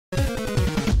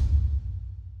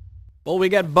Well, we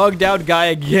got bugged out guy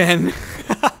again.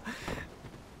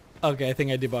 Okay, I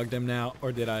think I debugged him now.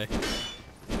 Or did I?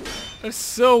 That's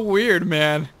so weird,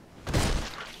 man.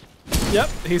 Yep,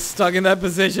 he's stuck in that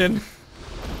position.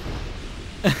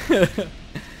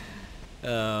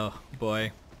 Oh,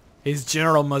 boy. His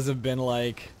general must have been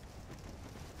like,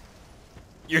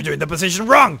 "You're doing the position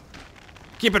wrong!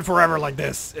 Keep it forever like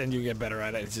this, and you get better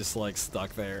at it." It's just like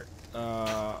stuck there.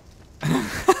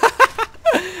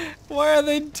 Why are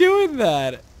they doing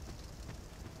that?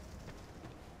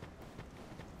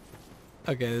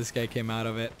 Okay, this guy came out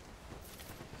of it.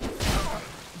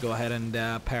 Go ahead and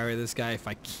parry this guy if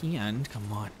I can.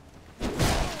 Come on.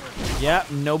 Yeah,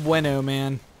 no bueno,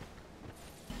 man.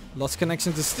 Lost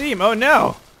connection to Steam. Oh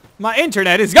no! My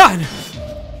internet is gone!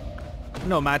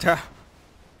 No matter.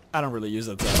 I don't really use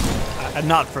it though.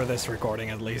 Not for this recording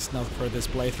at least. Not for this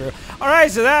playthrough.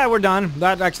 Alright, so we're done.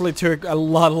 That actually took a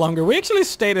lot longer. We actually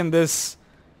stayed in this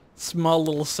small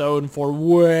little zone for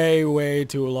way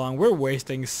too long. We're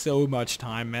wasting so much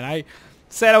time, man. I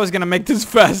said I was gonna make this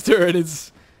faster and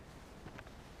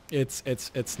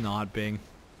it's not being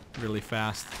really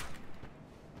fast.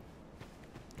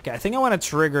 Okay, I think I want to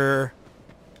trigger.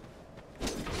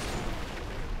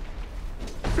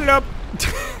 Flop.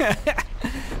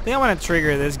 I think I want to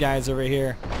trigger this guy's over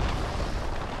here.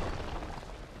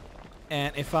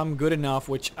 And if I'm good enough,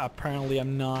 which apparently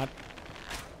I'm not,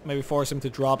 maybe force him to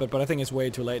drop it, but I think it's way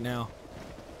too late now.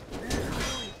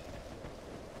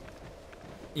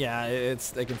 Yeah,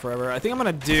 it's taking forever. I think I'm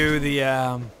gonna do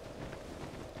the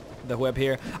web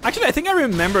here. Actually, I think I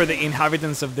remember the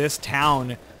inhabitants of this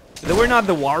town. They were not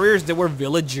the warriors, they were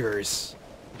villagers.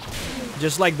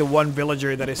 Just like the one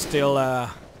villager that is still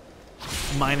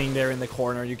mining there in the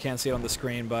corner. You can't see it on the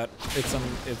screen, but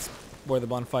it's where the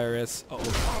bonfire is.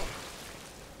 Uh-oh.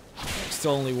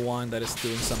 Still only one that is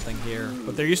doing something here,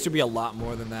 but there used to be a lot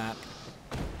more than that.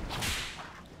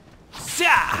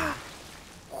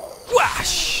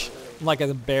 Whoosh! Like at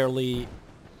the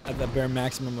bare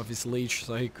maximum of his leash,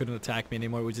 so he couldn't attack me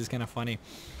anymore, which is kind of funny.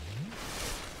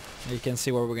 You can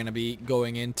see where we're gonna be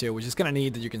going into, which is kind of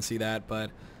neat that you can see that, but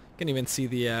you can even see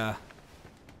the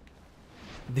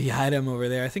item over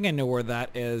there. I think I know where that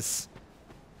is.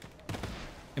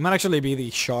 It might actually be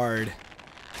the shard.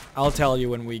 I'll tell you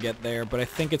when we get there, but I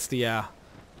think it's the I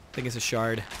think it's a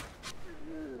shard.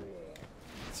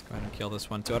 Let's go ahead and kill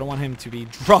this one too. I don't want him to be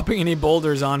dropping any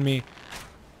boulders on me.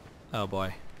 Oh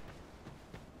boy.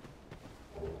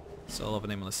 Soul of a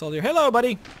nameless soldier. Hello,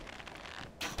 buddy.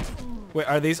 Wait,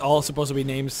 are these all supposed to be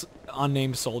names,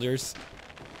 unnamed soldiers?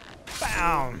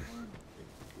 Bam!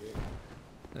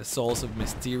 The souls of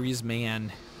mysterious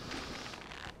man.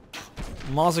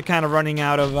 I'm also kind of running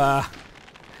out of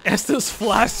Estus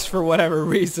flasks for whatever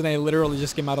reason. I literally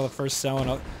just came out of the first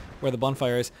zone where the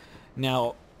bonfire is.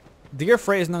 Now, Dear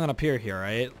Frey is not going to appear here,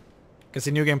 right? Because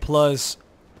in New Game Plus,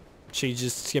 she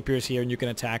appears here and you can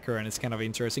attack her, and it's kind of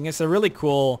interesting. It's a really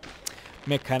cool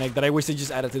mechanic that I wish they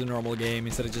just added to the normal game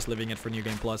instead of just leaving it for New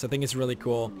Game Plus. I think it's really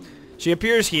cool. She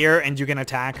appears here and you can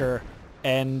attack her,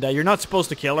 and you're not supposed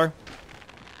to kill her.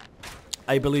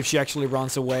 I believe she actually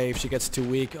runs away if she gets too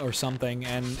weak or something,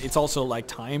 and it's also like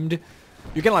timed.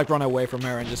 You can like run away from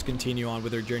her and just continue on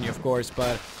with her journey, of course,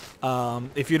 but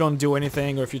if you don't do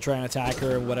anything, or if you try and attack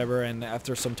her or whatever, and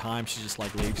after some time she just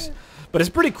like leaves. But it's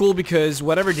pretty cool because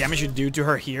whatever damage you do to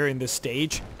her here in this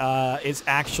stage is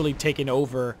actually taken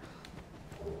over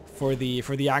for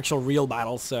the actual real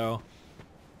battle. So,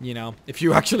 you know, if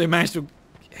you actually manage to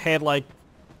head like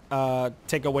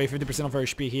take away 50% of her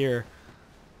HP here,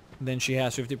 then she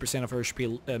has 50% of her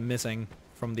HP missing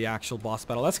from the actual boss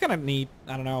battle. That's kind of neat.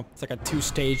 I don't know. It's like a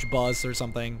 2-stage boss or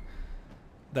something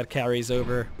that carries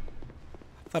over.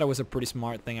 I thought it was a pretty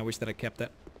smart thing. I wish that I kept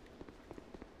it.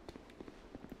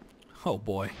 Oh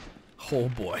boy. Oh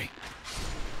boy.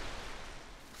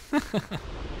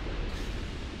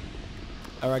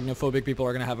 Arachnophobic people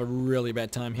are gonna have a really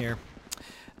bad time here.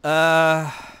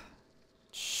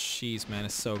 Jeez, man,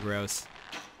 it's so gross.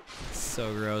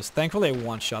 So gross. Thankfully I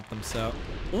one-shot them, so...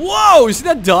 Whoa! You see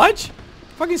that dodge?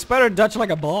 Fucking spider dodge like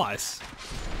a boss.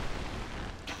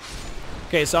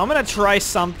 Okay, so I'm gonna try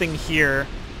something here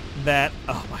that...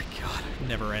 Oh my god,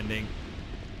 never ending.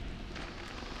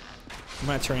 I'm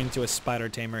gonna turn into a spider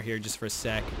tamer here just for a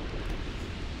sec.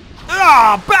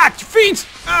 Ah! Back, fiends!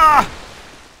 Ah!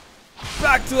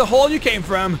 Back to the hole you came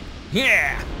from.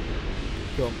 Yeah!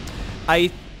 Cool.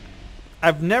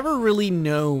 I've never really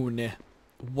known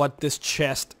what this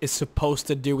chest is supposed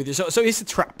to do with you. So it's a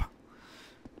trap.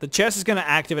 The chest is gonna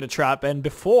activate a trap, and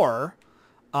before,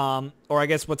 or I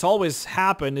guess what's always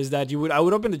happened is that I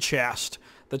would open the chest,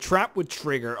 the trap would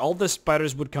trigger. All the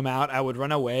spiders would come out. I would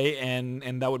run away, and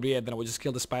that would be it. Then I would just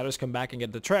kill the spiders, come back, and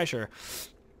get the treasure.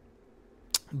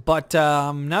 But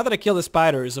now that I kill the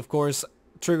spiders, of course,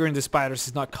 triggering the spiders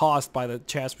is not caused by the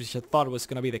chest, which I thought was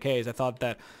going to be the case. I thought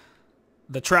that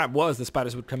the trap was the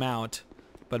spiders would come out.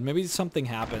 But maybe something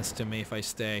happens to me if I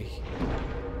stay.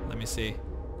 Let me see.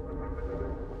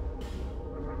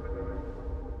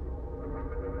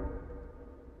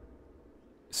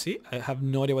 See? I have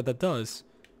no idea what that does.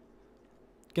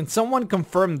 Can someone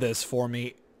confirm this for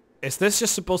me? Is this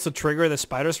just supposed to trigger the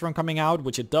spiders from coming out,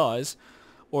 which it does?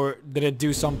 Or did it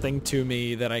do something to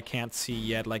me that I can't see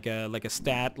yet, like a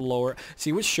stat lower? See,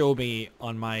 it would show me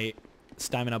on my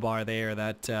stamina bar there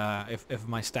that if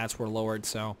my stats were lowered,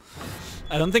 so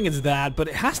I don't think it's that, but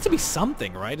it has to be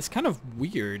something, right? It's kind of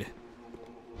weird.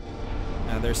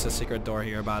 There's a secret door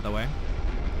here, by the way.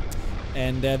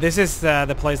 And this is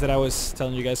the place that I was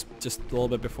telling you guys just a little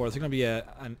bit before. There's gonna be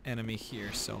an enemy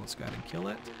here, so let's go ahead and kill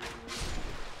it.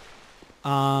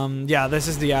 Yeah, this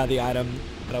is the item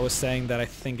that I was saying that I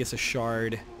think is a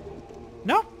shard.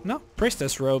 No,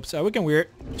 priestess robes. We can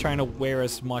trying to wear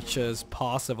as much as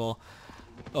possible.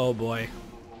 Oh boy,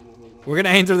 we're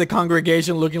gonna enter the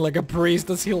congregation looking like a priest.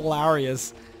 That's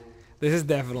hilarious. This is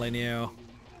definitely new,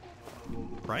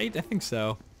 right? I think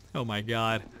so. Oh my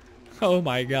god. Oh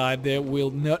my god, they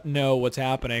will not know what's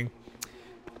happening.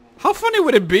 How funny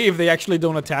would it be if they actually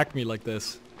don't attack me like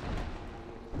this?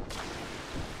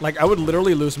 Like, I would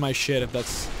literally lose my shit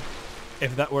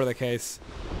if that were the case.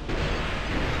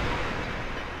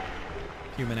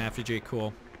 Human effigy,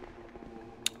 cool.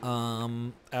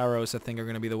 Arrows I think are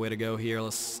gonna be the way to go here.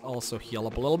 Let's also heal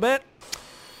up a little bit.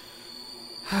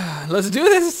 Let's do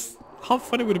this! How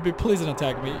funny would it be? Please don't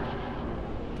attack me.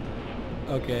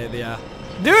 Okay, yeah.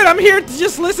 Dude, I'm here to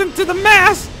just listen to the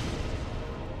mass!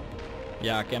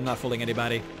 Yeah, okay, I'm not fooling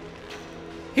anybody.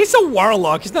 He's a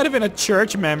warlock. He's not even a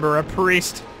church member, a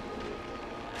priest.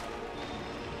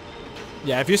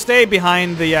 Yeah, if you stay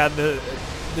behind the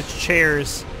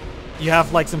chairs, you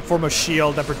have like some form of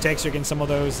shield that protects you against some of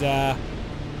those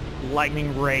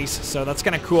lightning rays. So that's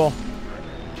kind of cool.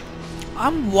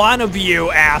 I'm one of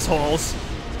you assholes.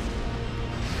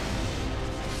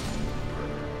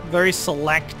 Very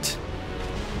select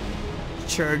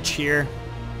church here.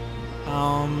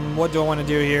 What do I want to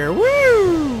do here?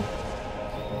 Woo!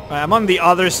 I'm on the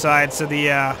other side, so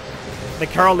the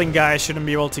caroling guy shouldn't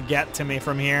be able to get to me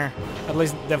from here. At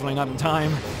least, definitely not in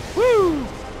time. Woo!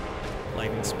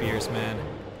 Lightning spears, man.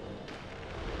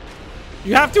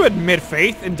 You have to admit,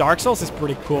 Faith in Dark Souls is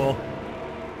pretty cool.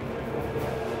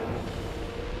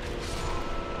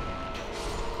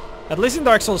 At least in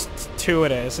Dark Souls 2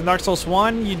 it is. In Dark Souls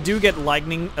 1, you do get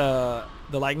lightning, the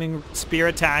lightning spear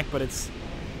attack, but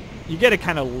you get it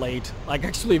kind of late. Like,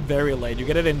 actually very late. You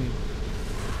get it in...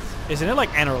 Isn't it like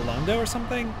Anor Londo or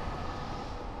something?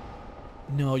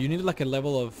 No, you need like a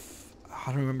level of... I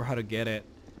don't remember how to get it.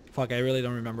 Fuck, I really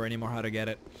don't remember anymore how to get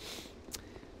it.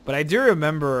 But I do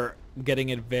remember getting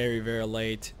it very, very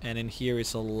late. And in here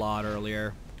it's a lot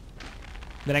earlier.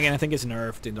 Then again, I think it's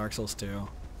nerfed in Dark Souls 2.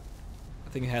 I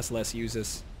think it has less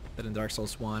uses than in Dark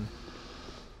Souls 1.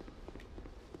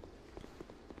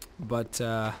 But,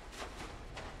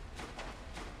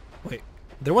 wait.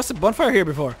 There was a bonfire here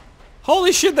before.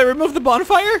 Holy shit, they removed the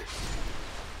bonfire?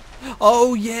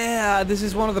 Oh yeah, this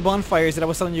is one of the bonfires that I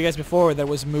was telling you guys before that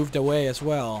was moved away as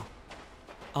well.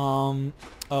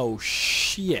 Oh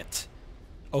shit.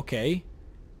 Okay.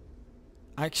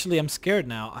 Actually, I'm scared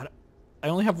now. I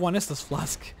only have one Estus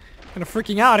flask. I'm kind of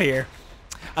freaking out here.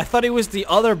 I thought it was the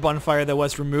other bonfire that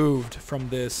was removed from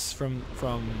this from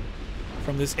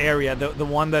this area, the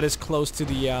one that is close to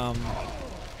the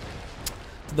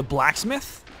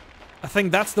blacksmith. I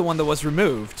think that's the one that was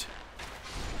removed.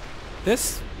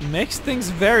 This makes things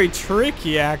very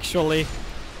tricky, actually.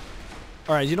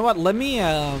 All right, you know what? Let me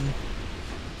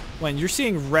when you're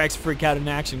seeing Rhexx freak out in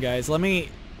action, guys, let me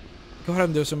go ahead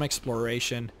and do some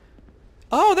exploration.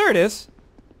 Oh, there it is.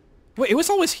 Wait, it was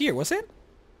always here, was it?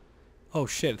 Oh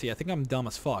shit, yeah, I think I'm dumb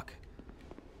as fuck.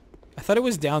 I thought it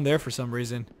was down there for some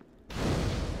reason.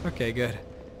 Okay, good.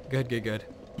 Good.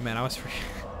 Man, I was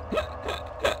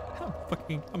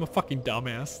I'm a fucking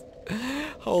dumbass.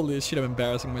 Holy shit, I'm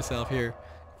embarrassing myself here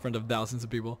in front of thousands of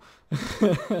people.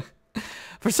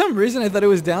 For some reason, I thought it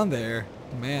was down there.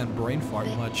 Man, brain fart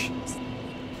much.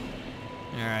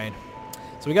 Alright.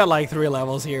 So we got like 3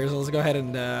 levels here, so let's go ahead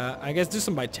and, I guess, do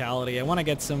some vitality. I want to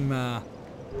get some, I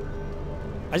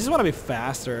just want to be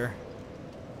faster.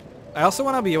 I also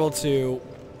want to be able to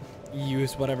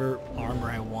use whatever armor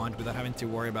I want without having to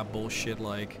worry about bullshit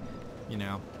like, you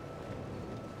know,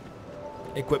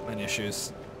 equipment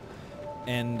issues.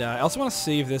 And I also want to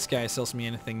see if this guy sells me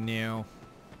anything new.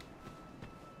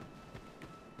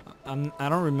 I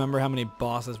don't remember how many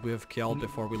bosses we have killed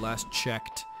before we last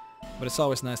checked. But it's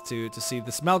always nice to see.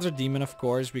 The Smelter Demon, of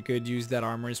course, we could use that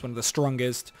armor. It's one of the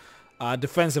strongest,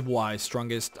 defensive-wise,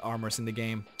 strongest armors in the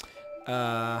game.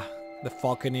 The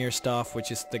Falconeer stuff,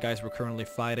 which is the guys we're currently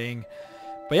fighting.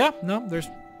 But yeah, no, there's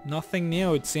nothing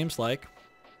new, it seems like.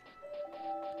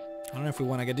 I don't know if we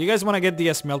want to get... Do you guys want to get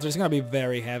the Smelter? It's going to be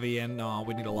very heavy, and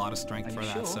we need a lot of strength for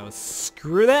that, so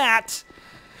screw that!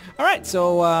 Alright,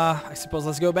 so I suppose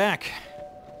let's go back.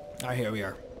 Alright, here we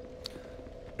are.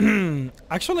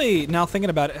 Actually, now thinking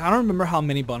about it, I don't remember how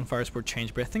many bonfires were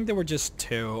changed, but I think there were just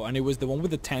 2, and it was the one with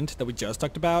the tent that we just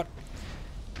talked about,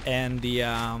 and the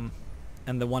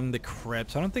one in the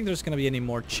crypt. So I don't think there's gonna be any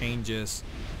more changes.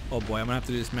 Oh boy, I'm gonna have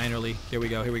to do this manually. Here we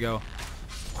go, here we go.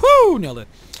 Whoo! Nailed it.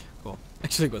 Cool.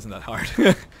 Actually, it wasn't that hard.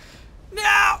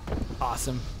 No!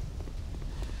 Awesome.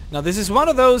 Now this is one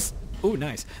of those... Ooh,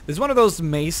 nice. This is one of those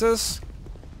mesas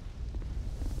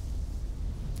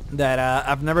that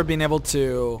I've never been able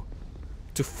to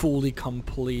fully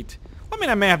complete. I mean,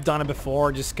 I may have done it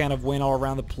before, just kind of went all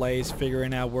around the place,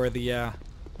 figuring out where the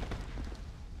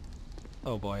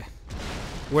oh boy,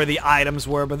 where the items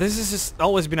were. But this has just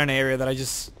always been an area that I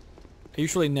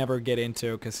usually never get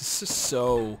into because it's just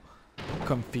so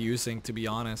confusing, to be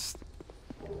honest.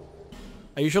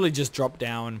 I usually just drop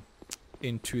down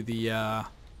into the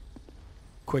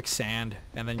quicksand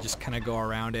and then just kind of go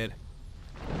around it.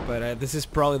 But this is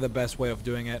probably the best way of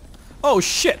doing it. Oh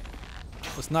shit!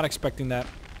 Was not expecting that.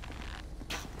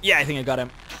 Yeah, I think I got him.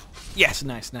 Yes,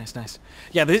 nice, nice, nice.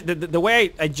 Yeah, the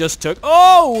way I just took...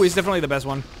 Oh! Is definitely the best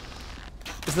one.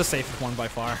 It's the safest one by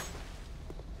far.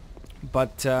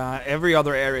 But every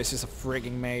other area is just a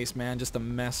frigging maze, man. Just a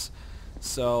mess.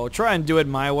 So try and do it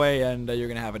my way and you're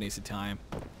gonna have an easy time.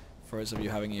 For those of you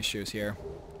having issues here.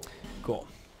 Cool.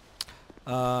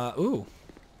 Ooh.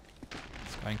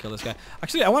 Let's go and kill this guy.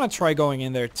 Actually, I want to try going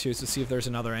in there too to see if there's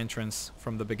another entrance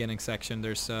from the beginning section.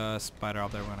 There's a spider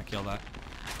out there. We're gonna kill that.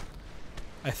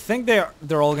 I think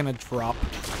they're all gonna drop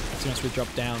as soon as we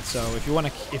drop down. So if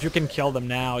you can kill them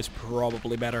now, it's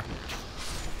probably better.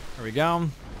 There we go.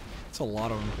 That's a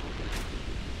lot of them.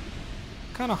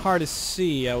 Kind of hard to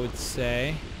see, I would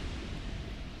say.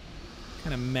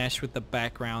 Kind of mesh with the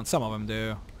background. Some of them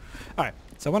do. All right.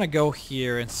 So I want to go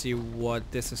here and see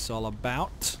what this is all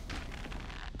about.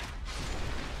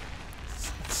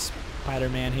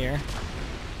 Spider-Man here.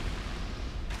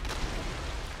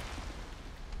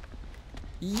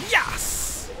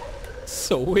 Yes!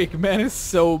 So weak, man. It's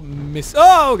so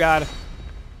Oh, God.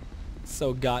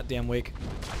 So goddamn weak.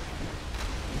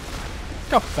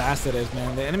 Look how fast it is,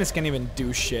 man. The enemies can't even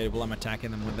do shit while I'm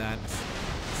attacking them with that.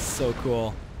 It's so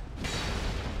cool.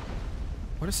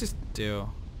 What does this do?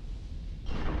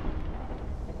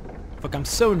 Fuck, I'm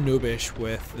so noobish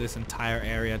with this entire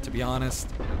area, to be honest.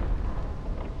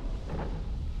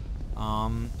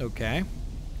 Okay.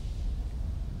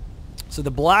 So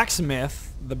the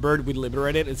blacksmith, the bird we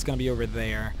liberated, it's gonna be over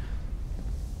there.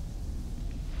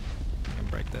 I can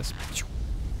break this.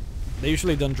 They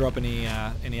usually don't drop any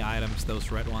items,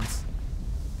 those red ones.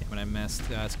 Damn it, I missed.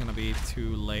 It's gonna be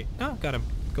too late. Oh, got him.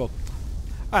 Cool.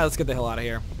 Alright, let's get the hell out of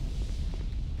here.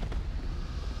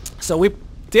 So we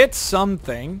did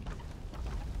something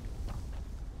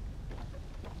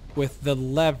with the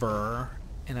lever,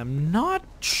 and I'm not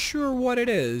sure what it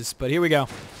is, but here we go.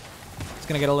 It's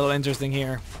gonna get a little interesting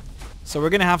here. So we're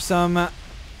gonna have some...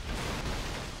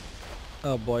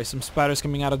 Oh boy, some spiders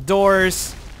coming out of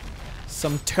doors.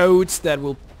 Some toads that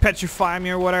will petrify me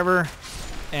or whatever.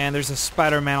 And there's a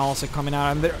Spider-Man also coming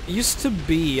out. And there used to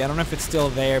be, I don't know if it's still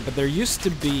there, but there used to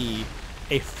be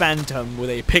a phantom with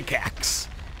a pickaxe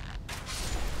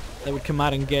that would come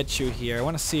out and get you here. I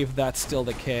want to see if that's still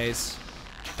the case.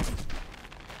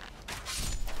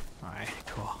 Alright,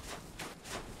 cool.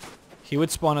 He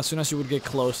would spawn as soon as you would get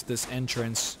close to this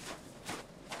entrance.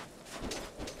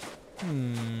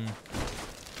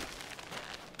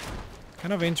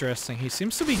 Kind of interesting. He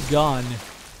seems to be gone.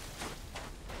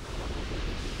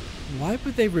 Why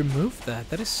would they remove that?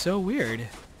 That is so weird.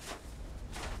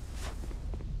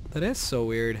 That is so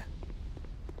weird.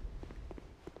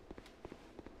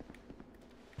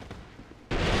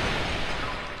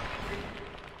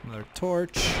 Another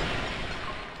torch.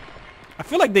 I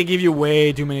feel like they give you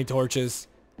way too many torches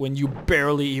when you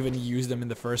barely even use them in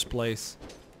the first place.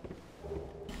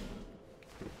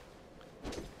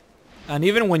 And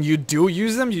even when you do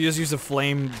use them, you just use a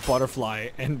flame butterfly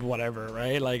and whatever,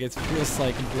 right? Like, it feels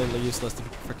like completely useless, to be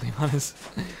perfectly honest.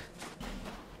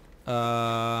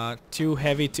 Too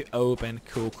heavy to open.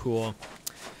 Cool, cool.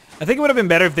 I think it would have been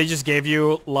better if they just gave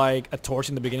you like a torch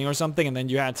in the beginning or something, and then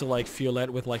you had to like fuel it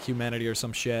with like humanity or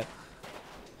some shit.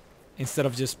 Instead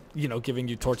of just, you know, giving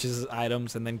you torches as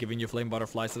items and then giving you flame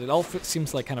butterflies. It all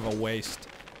seems like kind of a waste.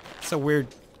 It's a weird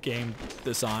game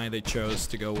design they chose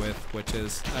to go with, which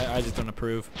is, I just don't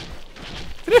approve.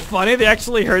 Isn't it funny? They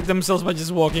actually hurt themselves by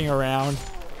just walking around.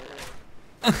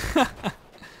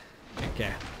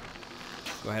 Okay.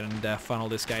 Go ahead and funnel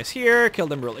these guys here. Kill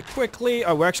them really quickly.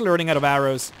 Oh, we're actually running out of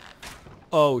arrows.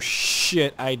 Oh,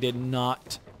 shit. I did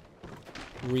not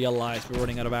realize we're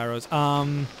running out of arrows.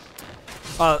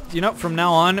 You know, from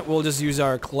now on, we'll just use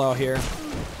our claw here.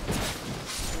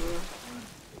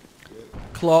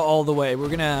 Claw all the way. We're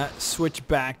gonna switch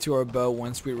back to our bow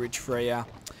once we reach Freya.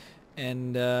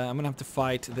 And I'm gonna have to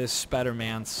fight this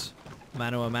Spider-Man's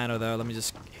mano a mano though. Let me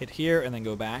just hit here and then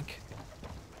go back.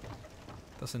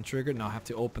 Doesn't trigger? No, I have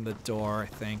to open the door, I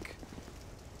think.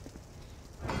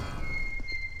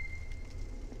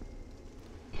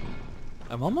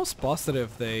 I'm almost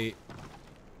positive they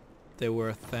were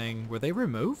a thing. Were they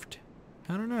removed?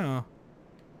 I don't know.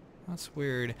 That's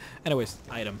weird. Anyways,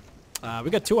 item. We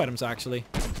got 2 items actually.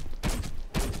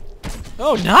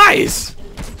 Oh, nice!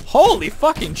 Holy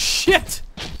fucking shit!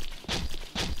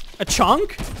 A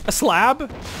chunk? A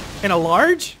slab? And a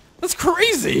large? That's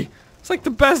crazy! It's like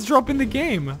the best drop in the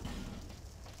game.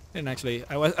 And actually,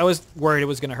 I was worried it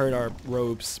was gonna hurt our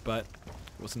robes, but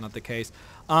it was not the case.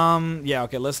 Yeah,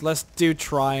 okay, let's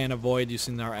try and avoid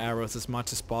using our arrows as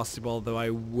much as possible, though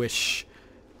I'm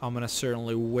gonna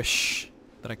certainly wish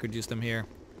that I could use them here.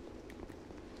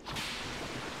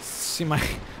 See,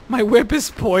 my whip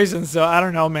is poisoned, so I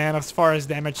don't know, man, as far as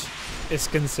damage is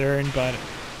concerned, but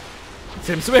it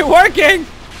seems to be working!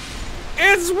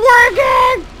 It's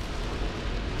working!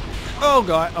 Oh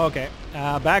god, okay.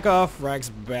 Back off, Rex,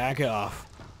 back off.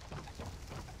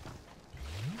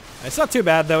 It's not too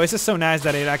bad though, it's just so nice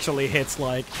that it actually hits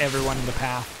like everyone in the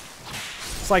path.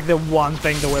 It's like the one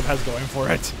thing the whip has going for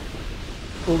it.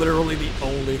 Literally the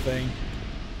only thing.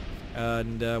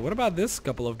 And what about this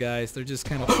couple of guys? They're just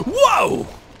kind of... Whoa!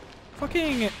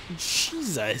 Fucking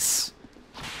Jesus.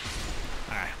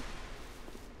 Alright.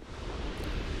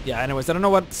 Yeah, anyways, I don't know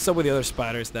what's up with the other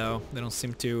spiders though. They don't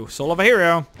seem to... Soul of a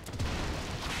hero.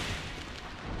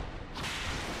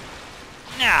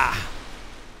 Nah.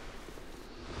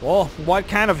 Well, what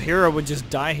kind of hero would just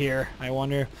die here? I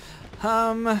wonder.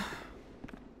 Life.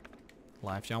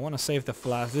 I want to save the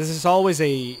flask. This is always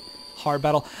a hard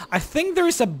battle. I think there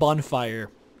is a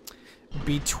bonfire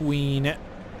between...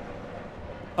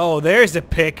 Oh, there's the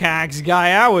pickaxe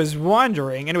guy. I was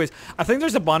wondering. Anyways, I think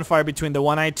there's a bonfire between the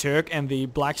one I took and the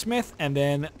blacksmith and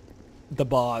then the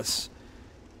boss.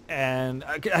 And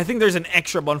I think there's an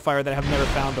extra bonfire that I've never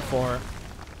found before.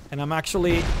 And I'm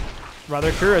actually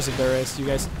rather curious if there is. You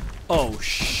guys... Oh,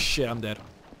 shit. I'm dead.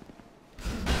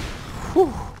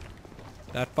 Whew.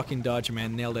 That fucking dodge,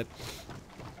 man. Nailed it.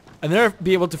 I've never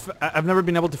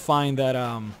been able to find that,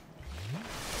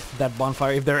 that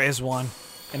bonfire, if there is one.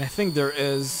 And I think there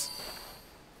is...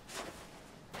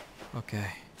 Okay.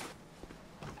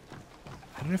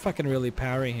 I don't know if I can really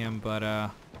parry him, but,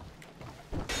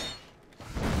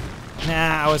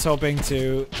 Nah, I was hoping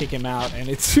to kick him out, and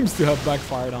it seems to have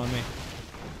backfired on me.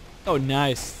 Oh,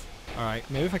 nice. Alright,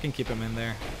 maybe if I can keep him in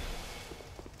there.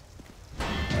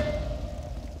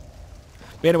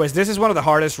 But anyways, this is one of the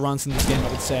hardest runs in this game,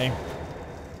 I would say.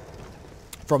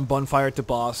 From bonfire to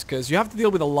boss, because you have to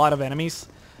deal with a lot of enemies.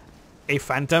 A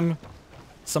phantom,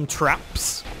 some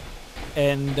traps,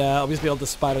 and obviously all the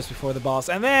spiders before the boss.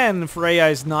 And then Freya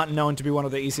is not known to be one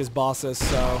of the easiest bosses,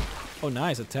 so... Oh,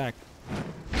 nice attack.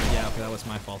 Yeah, okay, that was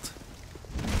my fault.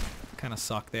 Kind of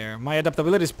suck there. My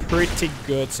adaptability is pretty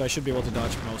good, so I should be able to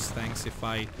dodge most things if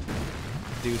I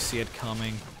do see it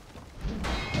coming.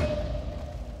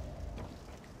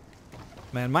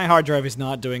 Man, my hard drive is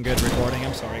not doing good recording.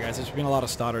 I'm sorry, guys. There's been a lot of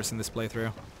stutters in this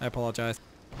playthrough. I apologize.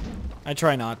 I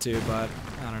try not to, but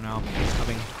I don't know.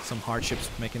 Having some hardships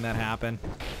making that happen.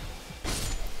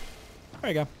 There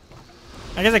you go.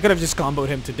 I guess I could have just comboed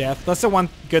him to death. That's the one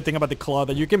good thing about the claw,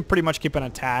 that you can pretty much keep an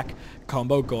attack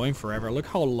combo going forever. Look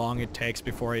how long it takes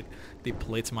before it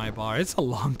depletes my bar. It's a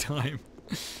long time.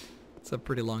 It's a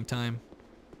pretty long time.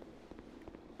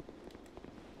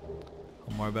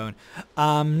 One more bone.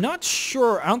 I'm not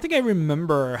sure. I don't think I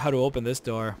remember how to open this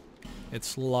door.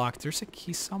 It's locked. There's a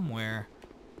key somewhere.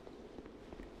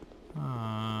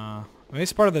 Maybe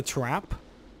it's part of the trap.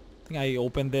 I think I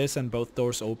opened this and both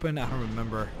doors open. I don't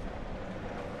remember.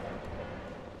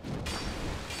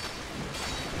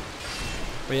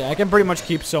 But yeah, I can pretty much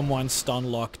keep someone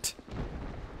stun locked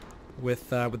with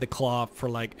the claw for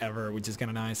like ever, which is kind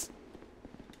of nice.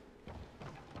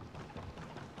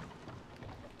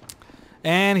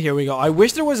 And here we go. I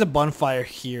wish there was a bonfire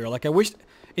here. Like, I wish...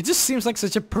 It just seems like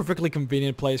such a perfectly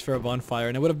convenient place for a bonfire,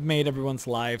 and it would have made everyone's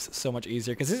lives so much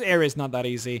easier, because this area is not that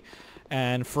easy,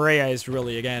 and Freya is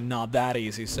really, again, not that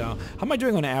easy. So, how am I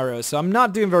doing on arrows? So, I'm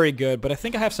not doing very good, but I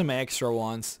think I have some extra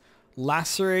ones.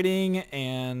 Lacerating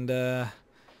and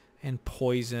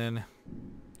poison.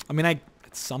 I mean,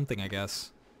 it's something, I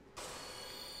guess.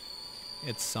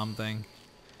 It's something.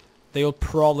 They will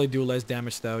probably do less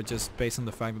damage, though, just based on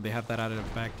the fact that they have that added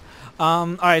effect.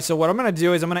 Alright, so what I'm going to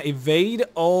do is I'm going to evade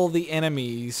all the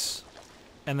enemies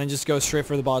and then just go straight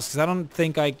for the boss, because I don't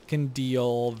think I can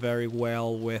deal very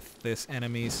well with these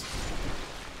enemies.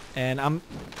 And I'm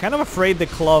kind of afraid the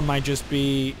claw might just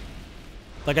be...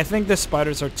 Like, I think the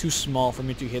spiders are too small for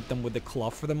me to hit them with the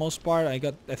claw for the most part. I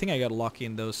think I got lucky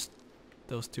in those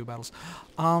two battles.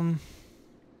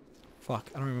 Fuck,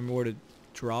 I don't remember where to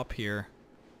drop here.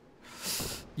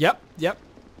 Yep.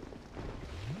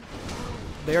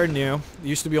 They are new. There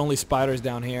used to be only spiders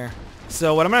down here.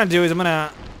 So what I'm gonna do is I'm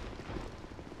gonna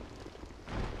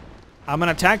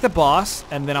attack the boss,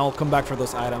 and then I'll come back for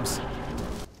those items.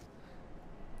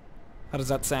 How does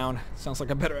that sound? Sounds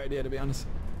like a better idea, to be honest.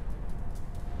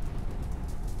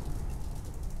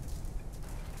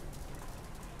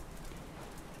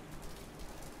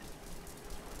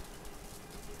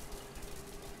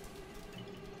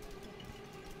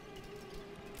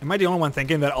 Am I the only one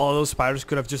thinking that all those spiders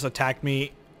could have just attacked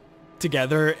me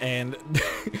together, and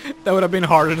that would have been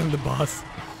harder than the boss?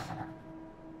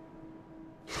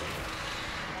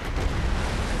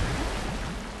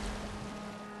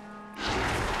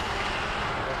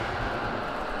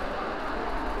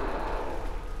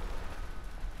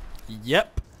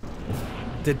 Yep.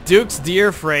 The Duke's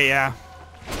Dear Freya.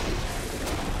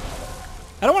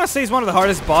 I don't want to say he's one of the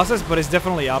hardest bosses, but it's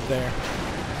definitely up there.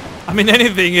 I mean,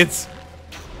 anything, it's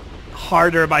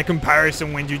harder by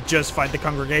comparison when you just fight the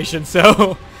Congregation,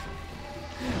 so...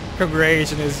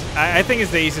 Congregation is, I think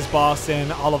it's the easiest boss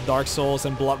in all of Dark Souls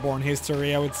and Bloodborne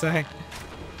history, I would say.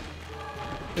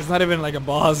 It's not even like a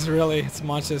boss, really. It's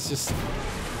much as just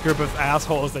a group of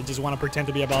assholes that just want to pretend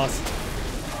to be a boss.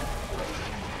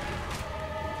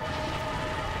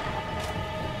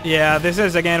 Yeah, this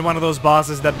is, again, one of those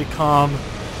bosses that become,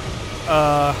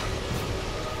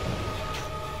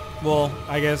 well,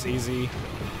 I guess easy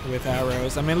with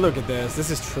arrows. I mean, look at this. This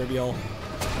is trivial.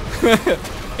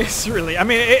 It's really... I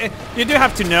mean, you do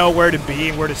have to know where to be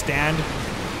and where to stand.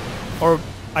 Or,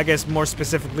 I guess, more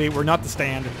specifically, where not to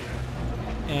stand.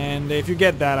 And if you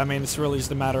get that, I mean, it's really just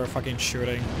a matter of fucking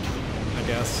shooting, I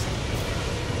guess.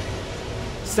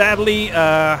 Sadly,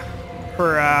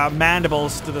 her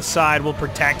mandibles to the side will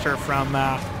protect her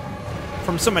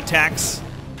from some attacks.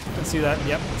 You can see that.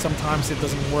 Yep, sometimes it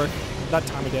doesn't work. That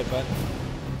time it did, but...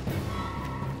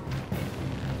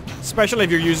 Especially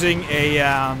if you're using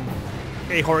a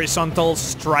horizontal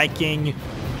striking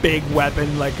big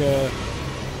weapon like a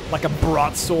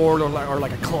broadsword or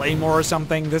like a claymore or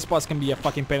something. This boss can be a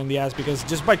fucking pain in the ass, because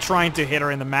just by trying to hit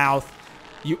her in the mouth,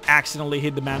 you accidentally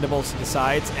hit the mandibles to the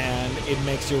sides, and it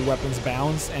makes your weapons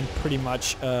bounce and pretty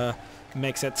much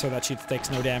makes it so that she takes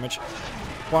no damage.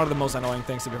 One of the most annoying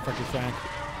things, to be fucking frank.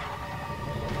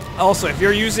 Also, if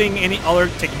you're using any other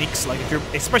techniques, like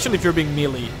especially if you're being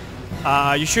melee,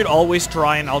 you should always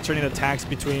try and alternate attacks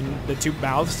between the two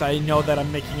mouths. I know that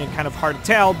I'm making it kind of hard to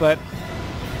tell, but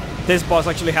this boss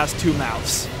actually has two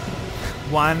mouths.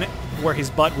 One where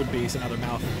his butt would be is another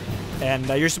mouth. And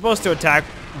you're supposed to attack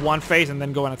one face and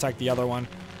then go and attack the other one.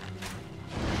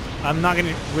 I'm not going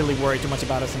to really worry too much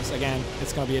about it, since, again,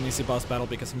 it's going to be an easy boss battle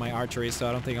because of my archery, so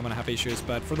I don't think I'm going to have issues.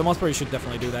 But for the most part, you should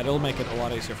definitely do that. It'll make it a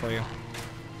lot easier for you.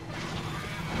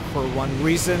 For one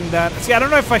reason that... See, I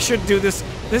don't know if I should do this.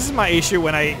 This is my issue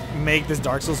when I make this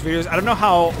Dark Souls videos. I don't know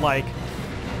how, like...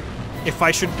 If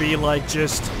I should be, like,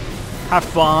 just... have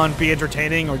fun, be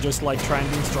entertaining, or just, like, try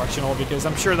and be instructional, because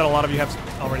I'm sure that a lot of you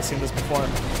have already seen this before.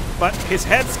 But his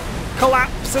head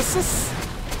collapses,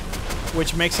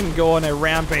 which makes him go on a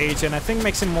rampage, and I think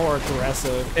makes him more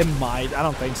aggressive. It might. I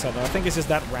don't think so, though. I think it's just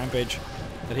that rampage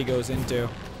that he goes into.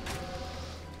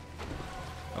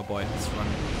 Oh boy, let's run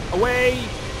away!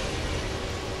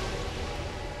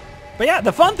 But yeah,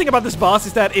 the fun thing about this boss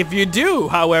is that if you do,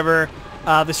 however,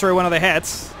 destroy one of the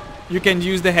heads, you can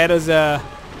use the head as a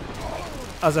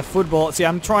football. See,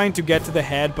 I'm trying to get to the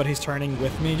head, but he's turning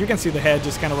with me. You can see the head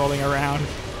just kind of rolling around,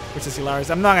 which is hilarious.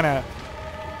 I'm not gonna,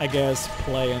 I guess,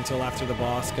 play until after the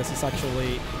boss, because it's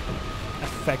actually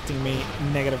affecting me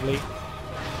negatively.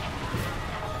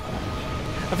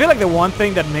 I feel like the one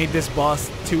thing that made this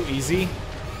boss too easy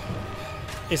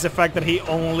is the fact that he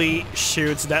only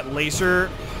shoots that laser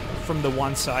from the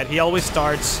one side. He always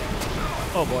starts...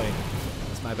 Oh boy.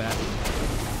 My bad.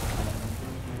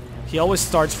 He always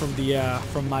starts from the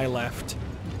from my left,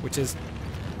 which is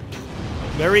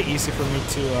very easy for me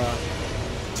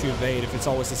to evade if it's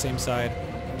always the same side,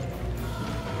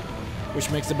 which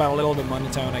makes the battle a little bit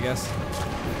monotone, I guess.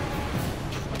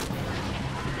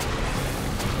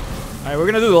 Alright, we're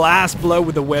gonna do the last blow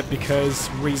with the whip because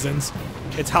reasons.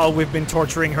 It's how we've been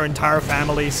torturing her entire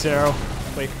family, so...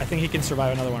 Wait, I think he can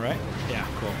survive another one, right? Yeah,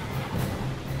 cool.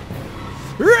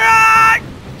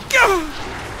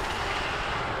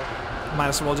 Might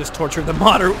as well just torture the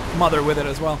mother with it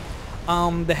as well.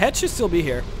 The head should still be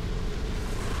here.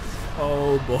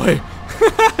 Oh boy.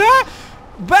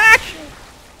 Back!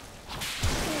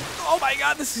 Oh my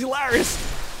god, this is hilarious.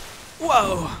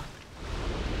 Whoa.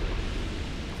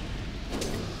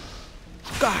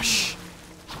 Gosh.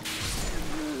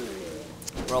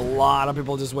 There are a lot of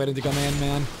people just waiting to come in,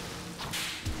 man.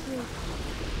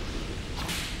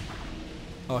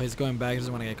 Oh, he's going back. He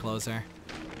doesn't want to get closer.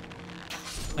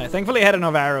 Thankfully, I had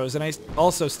enough arrows, and I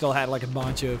also still had like a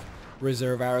bunch of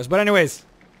reserve arrows. But anyways,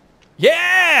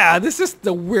 yeah! This is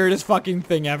the weirdest fucking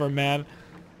thing ever, man.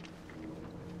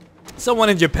 Someone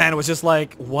in Japan was just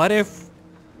like, what if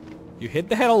you hit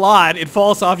the head a lot, it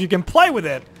falls off, you can play with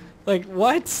it? Like,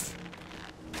 what?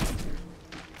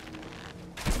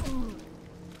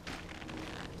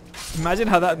 Imagine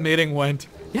how that meeting went.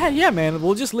 Yeah, man,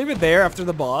 we'll just leave it there after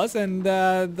the boss, and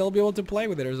they'll be able to play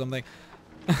with it or something.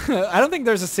 I don't think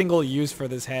there's a single use for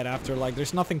this head after, like,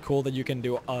 there's nothing cool that you can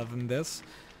do other than this.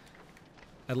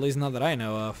 At least not that I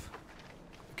know of.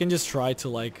 You can just try to,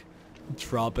 like,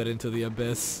 drop it into the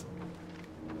abyss.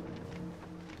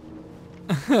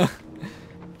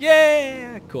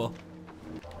 Yeah, cool.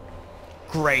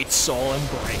 Great soul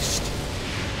embraced.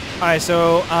 Alright,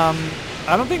 so,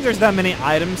 I don't think there's that many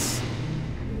items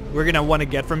we're gonna want to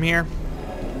get from here.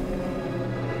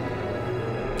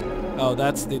 Oh,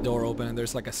 that's the door open, and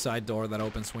there's like a side door that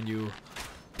opens when you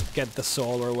get the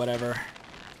soul or whatever.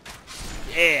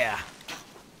 Yeah!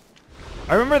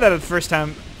 I remember that the first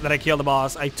time that I killed the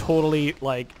boss, I totally,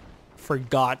 like,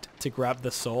 forgot to grab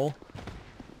the soul.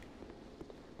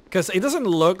 Because it doesn't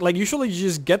look... Like, usually you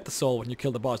just get the soul when you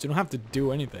kill the boss. You don't have to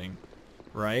do anything,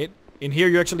 right? In here,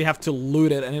 you actually have to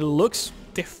loot it, and it looks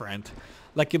different.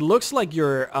 Like, it looks like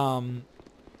your,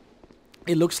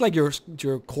 it looks like your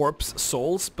corpse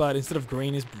souls, but instead of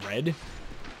green is red.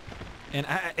 And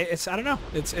I don't know.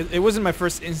 It wasn't my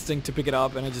first instinct to pick it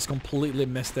up, and I just completely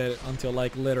missed it until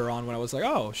like later on when I was like,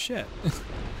 oh shit.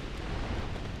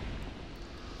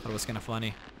 That was kind of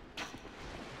funny.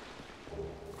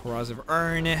 Corrosive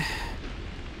urn.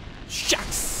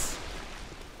 Shucks.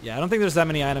 Yeah, I don't think there's that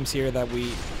many items here that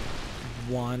we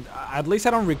want. At least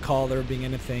I don't recall there being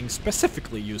anything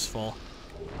specifically useful.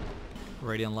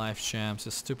 Radiant life gems,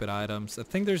 just stupid items. I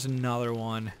think there's another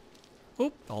one.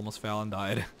 Oop, almost fell and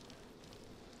died.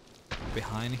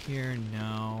 Behind here?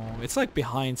 No. It's like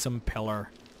behind some pillar.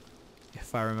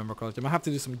 If I remember correctly. I might have to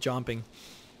do some jumping.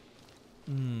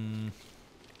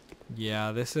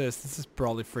 Yeah, this is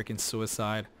probably freaking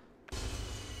suicide.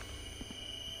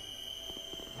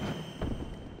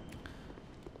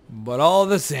 But all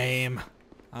the same,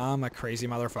 I'm a crazy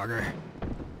motherfucker.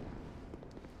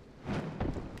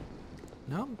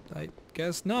 No, I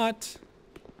guess not.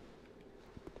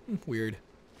 Weird.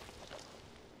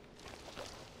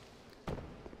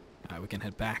 Alright, we can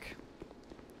head back.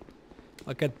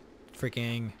 Look at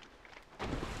freaking...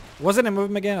 Wasn't it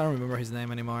moving again? I don't remember his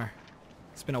name anymore.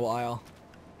 It's been a while.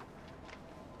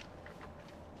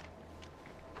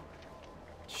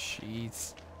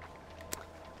 Jeez.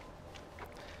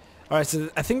 Alright, so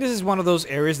I think this is one of those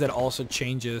areas that also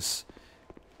changes.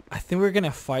 I think we're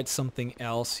gonna fight something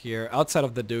else here. Outside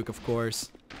of the Duke, of course.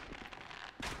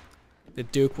 The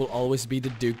Duke will always be the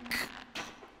Duke.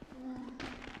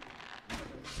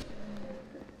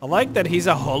 I like that he's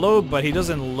a hollow, but he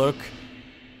doesn't look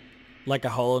like a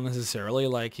hollow necessarily.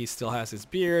 Like, he still has his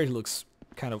beard. He looks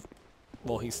kind of...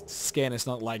 Well, his skin is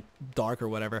not, like, dark or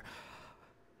whatever.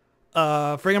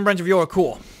 Friggin' Branch of Yore,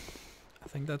 cool. I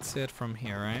think that's it from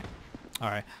here, right?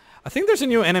 Alright. I think there's a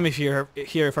new enemy here,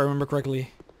 if I remember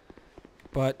correctly.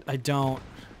 But I don't...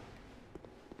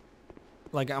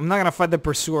 Like, I'm not gonna fight the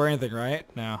Pursuer or anything, right?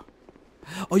 No.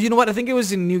 Oh, you know what? I think it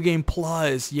was in New Game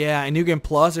Plus. Yeah, in New Game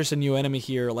Plus, there's a new enemy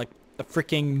here. Like, a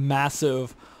freaking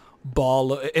massive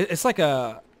ball. It's like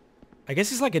a... I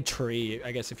guess it's like a tree,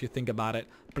 I guess, if you think about it.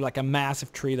 But like a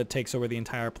massive tree that takes over the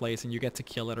entire place and you get to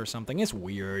kill it or something. It's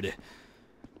weird.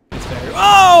 It's very...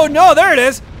 Oh, no! There it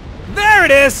is! There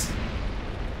it is!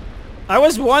 I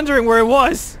was wondering where it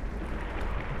was.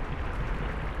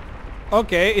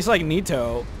 Okay, it's like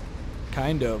Nito.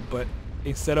 Kind of, but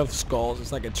instead of skulls,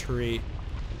 it's like a tree.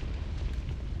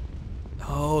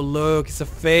 Oh, look, it's a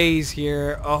phase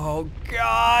here. Oh,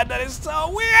 God, that is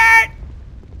so weird!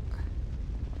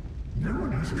 No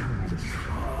one has come this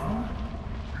far,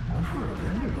 not for a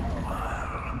very long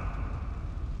while.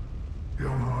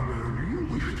 Young Harlow, do you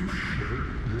wish to shed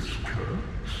this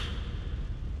curse?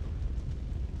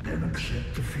 Then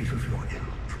accept the fate of your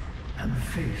ilk, and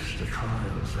face the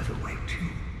trials that await you.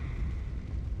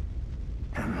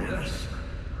 And yes,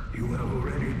 you have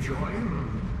already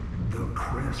joined the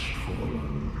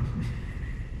Crestfallen.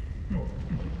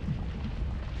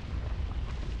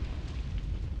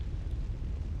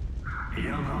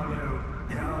 Young Harlow,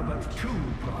 there are but two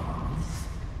paths.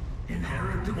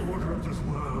 Inherit the order of this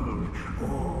world,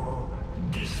 or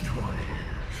destroy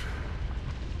it.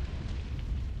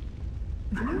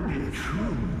 Only a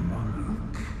true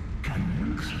monarch can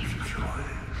make such a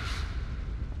choice.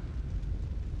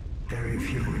 Very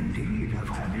few indeed have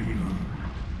come even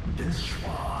this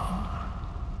far.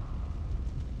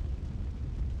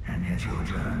 And yet your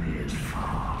journey is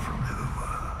far from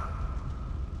over.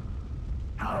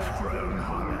 Outgrown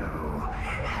Hollow,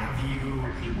 have you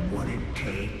what it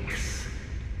takes?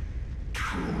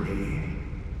 Truly?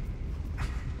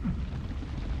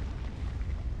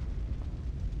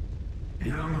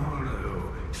 Young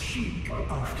Hollow, seek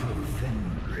after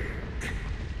Vendrick.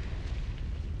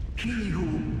 He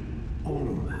who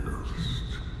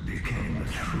almost became a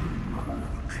true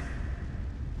monarch.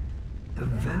 The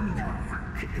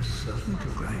Vendrick is certain to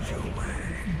guide your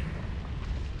way.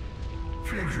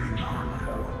 Fledgling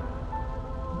Hollow,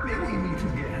 may we meet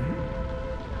again?